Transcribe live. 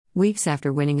Weeks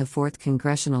after winning a fourth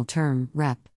congressional term,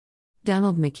 Rep.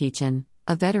 Donald McEachin,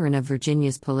 a veteran of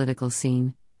Virginia's political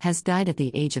scene, has died at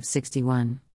the age of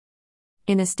 61.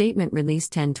 In a statement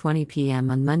released 10:20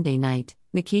 p.m. on Monday night,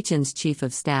 McEachin's chief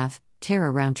of staff, Tara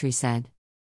Rountree, said,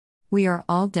 "We are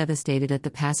all devastated at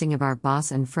the passing of our boss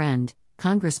and friend,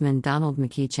 Congressman Donald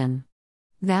McEachin.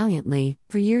 Valiantly,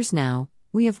 for years now,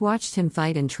 we have watched him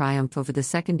fight and triumph over the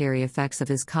secondary effects of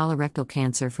his colorectal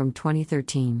cancer from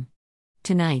 2013.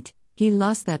 Tonight, he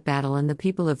lost that battle, and the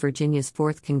people of Virginia's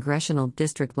 4th Congressional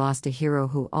District lost a hero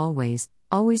who always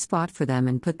fought for them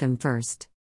and put them first.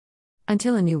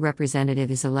 Until a new representative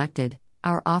is elected,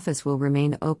 our office will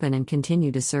remain open and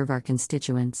continue to serve our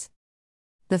constituents.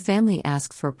 The family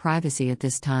asks for privacy at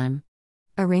this time.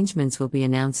 Arrangements will be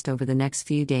announced over the next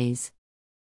few days."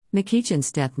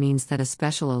 McEachin's death means that a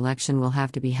special election will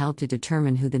have to be held to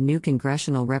determine who the new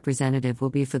congressional representative will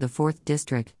be for the 4th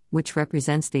District, which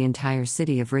represents the entire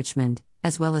city of Richmond,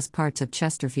 as well as parts of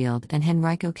Chesterfield and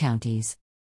Henrico counties.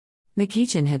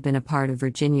 McEachin had been a part of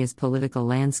Virginia's political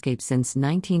landscape since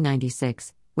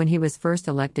 1996, when he was first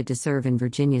elected to serve in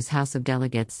Virginia's House of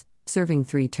Delegates, serving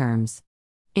 3 terms.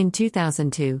 In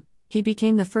 2002, he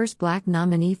became the first Black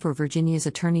nominee for Virginia's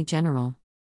Attorney General.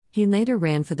 He later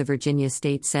ran for the Virginia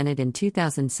State Senate in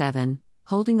 2007,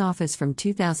 holding office from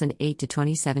 2008 to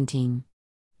 2017.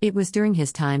 It was during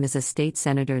his time as a state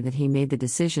senator that he made the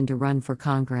decision to run for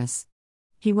Congress.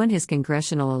 He won his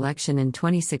congressional election in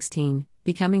 2016,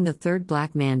 becoming the 3rd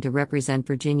Black man to represent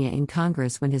Virginia in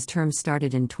Congress when his term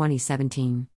started in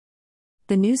 2017.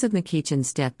 The news of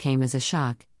McEachin's death came as a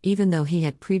shock, even though he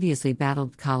had previously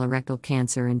battled colorectal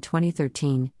cancer in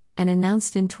 2013, and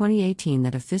announced in 2018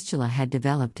 that a fistula had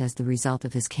developed as the result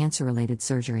of his cancer-related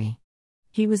surgery.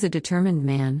 He was a determined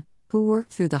man, who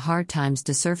worked through the hard times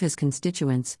to serve his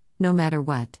constituents, no matter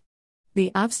what.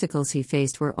 The obstacles he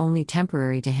faced were only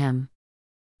temporary to him.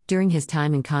 During his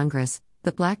time in Congress,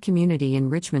 the Black community in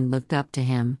Richmond looked up to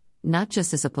him, not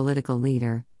just as a political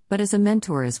leader, but as a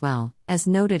mentor as well, as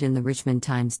noted in the Richmond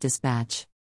Times-Dispatch.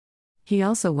 He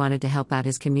also wanted to help out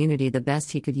his community the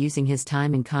best he could using his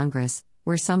time in Congress,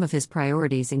 where some of his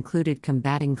priorities included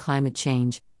combating climate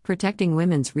change, protecting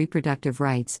women's reproductive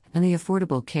rights, and the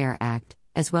Affordable Care Act,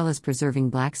 as well as preserving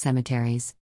Black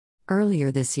cemeteries.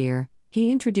 Earlier this year,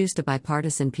 he introduced a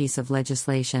bipartisan piece of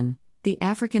legislation, the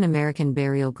African American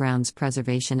Burial Grounds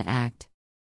Preservation Act.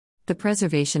 The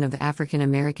preservation of African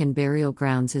American burial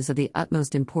grounds is of the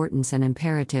utmost importance and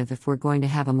imperative if we're going to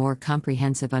have a more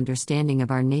comprehensive understanding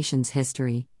of our nation's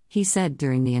history, he said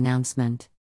during the announcement.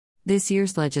 This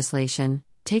year's legislation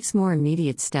takes more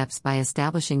immediate steps by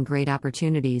establishing great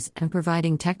opportunities and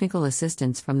providing technical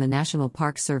assistance from the National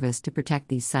Park Service to protect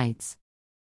these sites.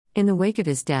 In the wake of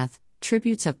his death,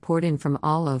 tributes have poured in from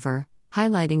all over,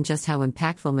 highlighting just how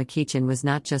impactful McEachin was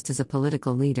not just as a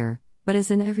political leader, but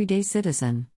as an everyday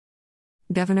citizen.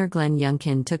 Governor Glenn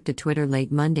Youngkin took to Twitter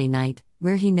late Monday night,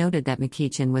 where he noted that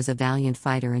McEachin was a valiant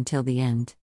fighter until the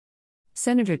end.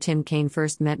 Senator Tim Kaine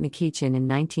first met McEachin in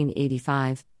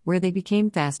 1985, where they became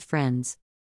fast friends.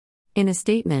 In a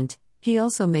statement, he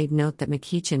also made note that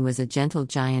McEachin was a gentle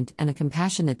giant and a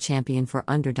compassionate champion for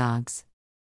underdogs.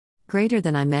 Greater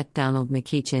than I met Donald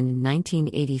McEachin in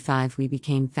 1985, we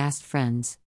became fast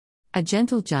friends. A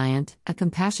gentle giant, a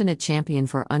compassionate champion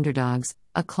for underdogs,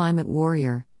 a climate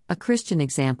warrior, a Christian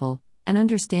example, an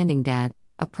understanding dad,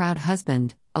 a proud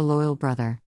husband, a loyal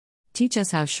brother. Teach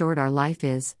us how short our life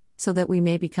is, so that we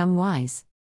may become wise.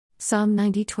 Psalm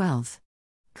 90:12.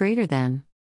 Greater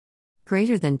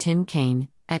than Tim Kaine,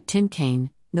 at Tim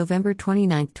Kaine, November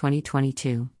 29,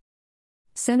 2022.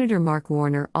 Senator Mark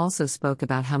Warner also spoke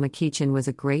about how McEachin was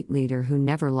a great leader who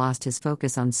never lost his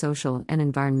focus on social and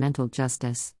environmental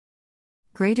justice.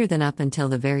 Greater than up until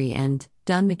the very end,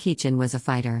 Don McEachin was a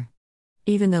fighter.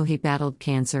 Even though he battled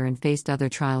cancer and faced other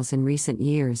trials in recent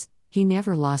years, he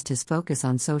never lost his focus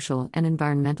on social and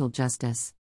environmental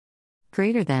justice.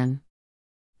 Greater than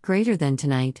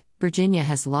tonight, Virginia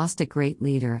has lost a great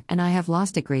leader and I have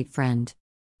lost a great friend.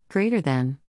 Greater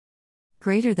than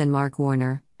Mark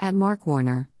Warner, at Mark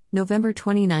Warner, November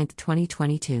 29,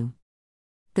 2022.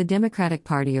 The Democratic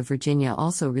Party of Virginia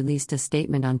also released a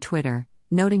statement on Twitter,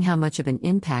 noting how much of an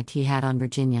impact he had on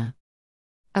Virginia.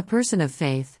 A person of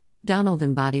faith, Donald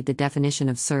embodied the definition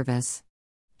of service.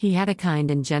 He had a kind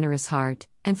and generous heart,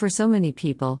 and for so many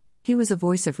people, he was a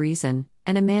voice of reason,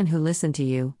 and a man who listened to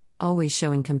you, always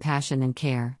showing compassion and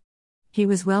care. He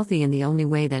was wealthy in the only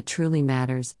way that truly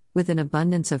matters, with an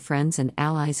abundance of friends and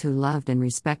allies who loved and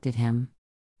respected him.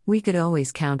 We could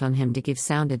always count on him to give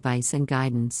sound advice and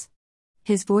guidance.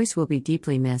 His voice will be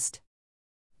deeply missed.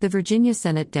 The Virginia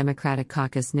Senate Democratic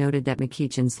Caucus noted that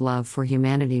McEachin's love for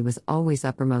humanity was always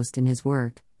uppermost in his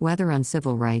work, whether on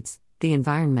civil rights, the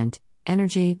environment,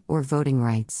 energy, or voting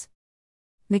rights.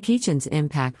 McEachin's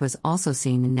impact was also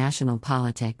seen in national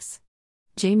politics.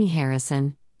 Jamie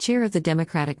Harrison, chair of the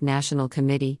Democratic National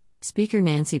Committee, Speaker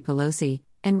Nancy Pelosi,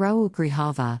 and Raul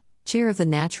Grijalva, chair of the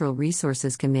Natural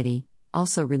Resources Committee,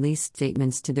 also released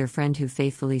statements to their friend who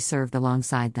faithfully served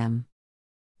alongside them.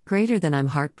 Greater than I'm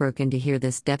heartbroken to hear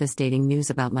this devastating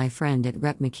news about my friend at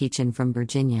Rep. McEachin from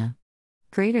Virginia.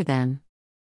 Greater than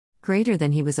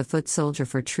he was a foot soldier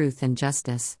for truth and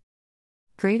justice.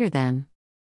 Greater than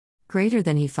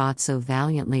he fought so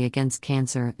valiantly against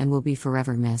cancer and will be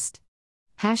forever missed.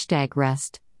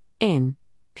 #rest in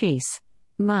peace,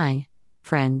 my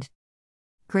friend.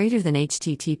 Greater than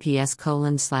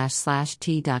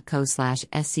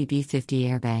https://t.co/scb50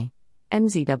 airbay.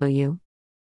 MZW.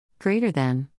 Greater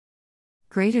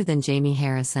than Jamie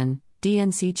Harrison,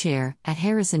 DNC Chair, at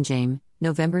Harrison James,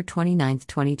 November 29,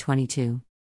 2022.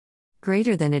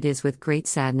 Greater than it is with great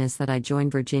sadness that I join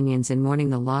Virginians in mourning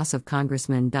the loss of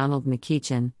Congressman Donald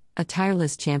McEachin, a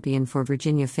tireless champion for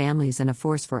Virginia families and a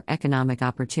force for economic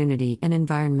opportunity and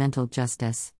environmental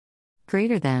justice.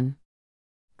 Greater than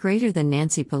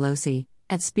Nancy Pelosi,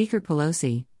 at Speaker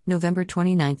Pelosi, November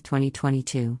 29,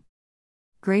 2022.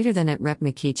 Greater than at Rep.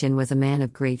 McEachin was a man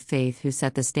of great faith who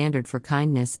set the standard for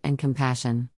kindness and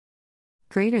compassion.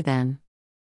 Greater than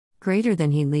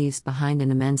he leaves behind an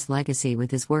immense legacy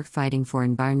with his work fighting for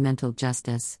environmental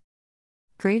justice.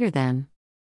 Greater than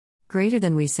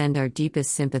we send our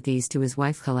deepest sympathies to his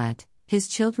wife Colette, his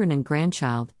children and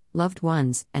grandchild, loved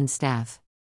ones, and staff.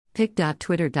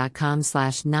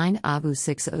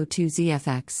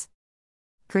 pic.twitter.com/9abu602zfx.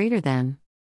 Greater than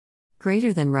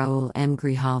Raul M.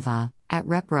 Grijalva, at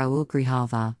Rep. Raul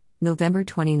Grijalva, November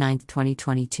 29,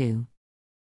 2022.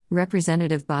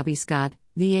 Representative Bobby Scott,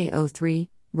 VA03,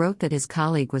 wrote that his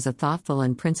colleague was a thoughtful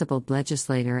and principled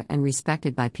legislator and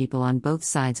respected by people on both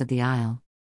sides of the aisle.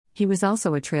 He was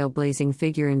also a trailblazing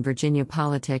figure in Virginia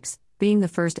politics, being the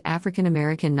first African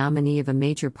American nominee of a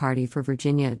major party for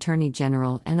Virginia Attorney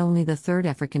General and only the third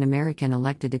African American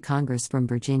elected to Congress from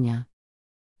Virginia.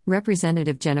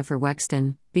 Representative Jennifer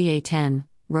Wexton, VA10,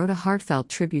 wrote a heartfelt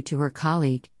tribute to her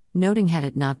colleague, noting had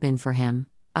it not been for him,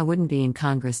 I wouldn't be in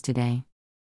Congress today.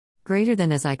 Greater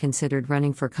than as I considered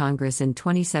running for Congress in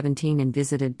 2017 and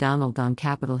visited Donald on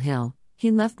Capitol Hill,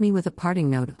 he left me with a parting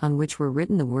note on which were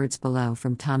written the words below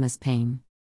from Thomas Paine.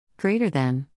 Greater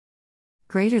than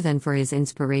for his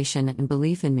inspiration and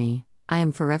belief in me, I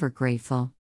am forever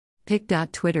grateful.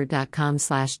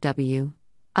 pic.twitter.com/w.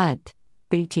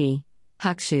 BT.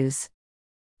 Huckshoes.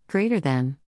 Greater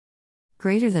than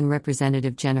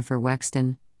Representative Jennifer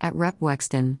Wexton, at Rep.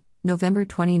 Wexton, November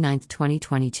 29,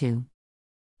 2022.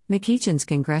 McEachin's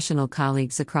congressional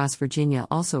colleagues across Virginia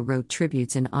also wrote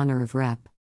tributes in honor of Rep.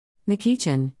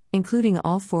 McEachin, including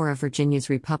all four of Virginia's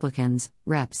Republicans,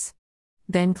 Reps.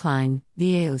 Ben Klein,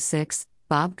 VA06,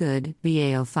 Bob Good,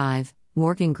 VA05,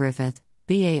 Morgan Griffith,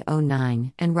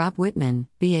 VA09, and Rob Whitman,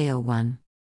 VA01.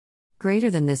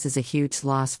 Greater than this is a huge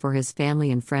loss for his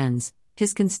family and friends,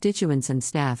 his constituents and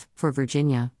staff, for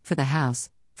Virginia, for the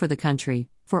House, for the country,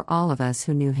 for all of us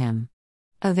who knew him.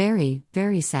 A very,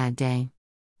 very sad day.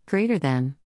 Greater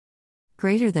than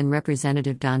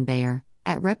Representative Don Bayer,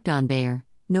 at Rep. Don Bayer,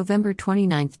 November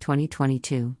 29,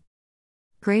 2022.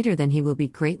 Greater than he will be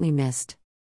greatly missed.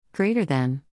 Greater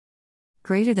than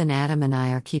Adam and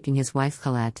I are keeping his wife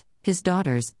Colette, his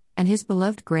daughters, and his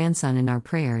beloved grandson in our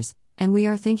prayers, and we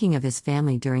are thinking of his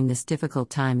family during this difficult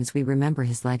time as we remember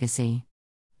his legacy.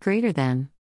 Greater than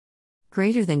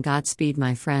Godspeed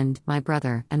my friend, my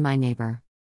brother, and my neighbor.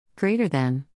 Greater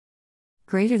than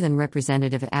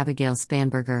Representative Abigail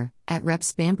Spanberger, at Rep.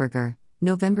 Spanberger,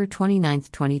 November 29,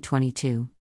 2022.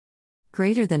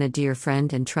 Greater than a dear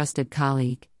friend and trusted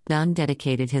colleague, Don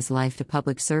dedicated his life to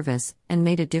public service and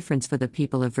made a difference for the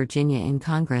people of Virginia in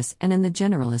Congress and in the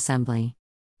General Assembly.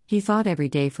 He fought every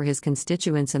day for his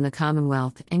constituents and the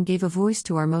Commonwealth and gave a voice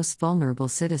to our most vulnerable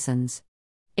citizens.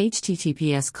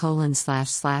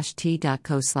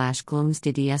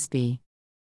 https://t.co/glomsddsb.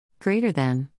 Greater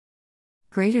than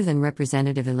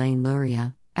Representative Elaine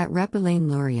Luria, at Rep. Elaine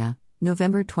Luria,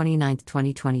 November 29,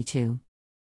 2022.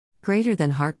 Greater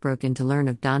than heartbroken to learn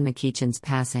of Don McEachin's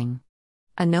passing.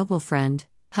 A noble friend,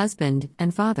 husband,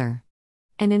 and father.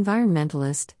 An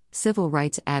environmentalist, civil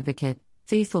rights advocate,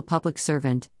 faithful public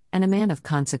servant, and a man of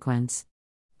consequence.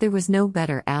 There was no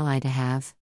better ally to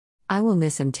have. I will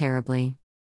miss him terribly.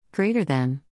 Greater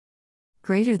than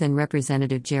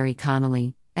Representative Jerry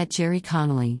Connolly, at Jerry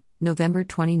Connolly, November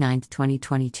 29,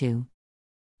 2022.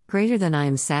 Greater than I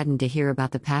am saddened to hear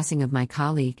about the passing of my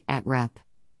colleague at Rep.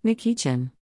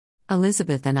 McEachin.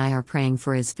 Elizabeth and I are praying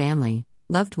for his family,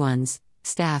 loved ones,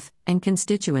 staff, and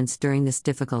constituents during this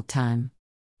difficult time.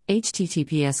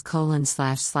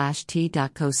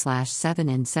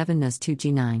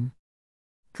 https://t.co/7n7nos2g9.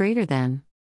 Greater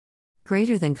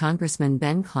than Congressman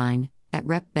Ben Cline, at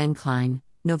Rep. Ben Cline,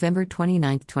 November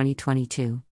 29,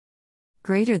 2022.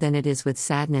 Greater than it is with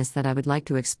sadness that I would like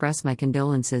to express my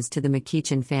condolences to the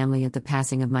McEachin family at the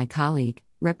passing of my colleague,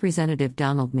 Representative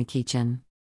Donald McEachin.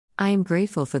 I am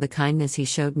grateful for the kindness he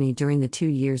showed me during the 2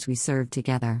 years we served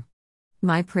together.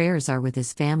 My prayers are with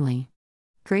his family.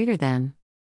 Greater than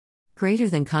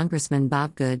Congressman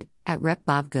Bob Good, at Rep.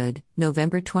 Bob Good,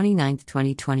 November 29,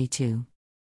 2022.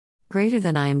 Greater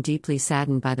than I am deeply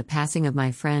saddened by the passing of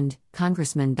my friend,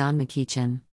 Congressman Don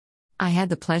McEachin. I had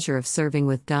the pleasure of serving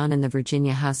with Don in the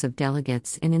Virginia House of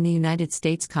Delegates and in the United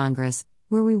States Congress,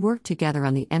 where we worked together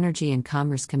on the Energy and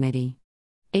Commerce Committee.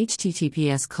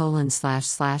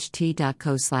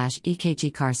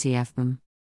 https://t.co/ekgcarcfm.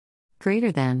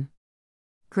 Greater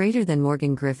than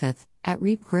Morgan Griffith, at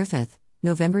Reep Griffith,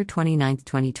 November 29,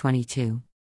 2022.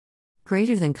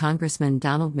 Greater than Congressman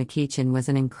Donald McEachin was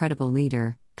an incredible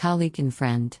leader, colleague and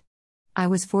friend. I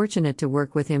was fortunate to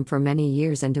work with him for many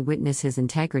years and to witness his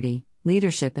integrity,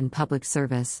 leadership and public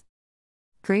service.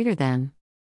 Greater than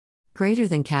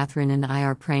Catherine and I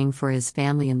are praying for his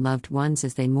family and loved ones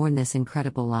as they mourn this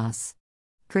incredible loss.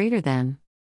 Greater than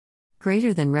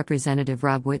Representative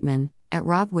Rob Whitman, at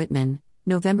Rob Whitman,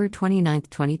 November 29,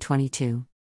 2022.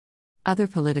 Other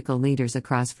political leaders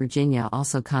across Virginia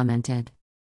also commented.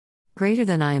 Greater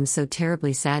than I am so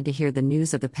terribly sad to hear the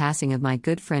news of the passing of my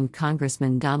good friend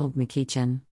Congressman Donald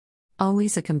McEachin.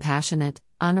 Always a compassionate,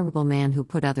 honorable man who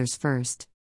put others first.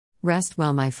 Rest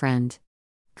well, my friend.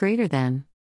 Greater than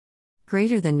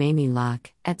Mamie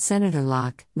Locke, at Senator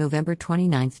Locke, November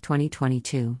 29,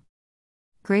 2022.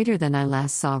 Greater than I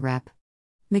last saw Rep.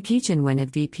 McEachin when at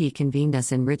VP convened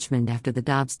us in Richmond after the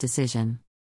Dobbs decision.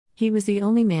 He was the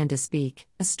only man to speak,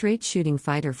 a straight-shooting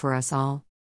fighter for us all.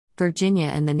 Virginia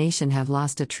and the nation have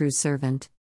lost a true servant.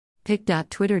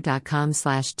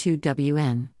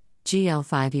 pic.twitter.com/2WN,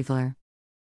 GL5Evler.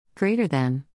 Greater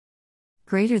than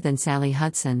Sally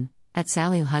Hudson, at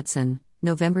Sally Hudson,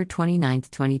 November 29,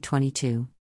 2022.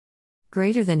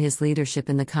 Greater than his leadership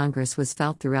in the Congress was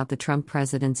felt throughout the Trump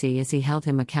presidency as he held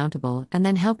him accountable and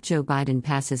then helped Joe Biden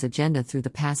pass his agenda through the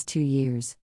past 2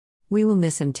 years. We will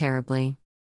miss him terribly.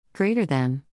 Greater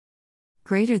than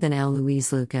L.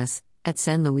 Louise Lucas, at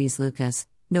Sen Louise Lucas,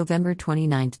 November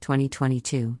 29,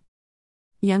 2022.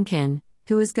 Youngkin,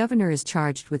 who as governor is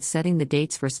charged with setting the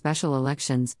dates for special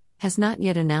elections, has not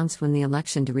yet announced when the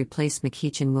election to replace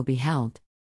McEachin will be held.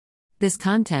 This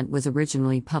content was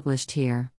originally published here.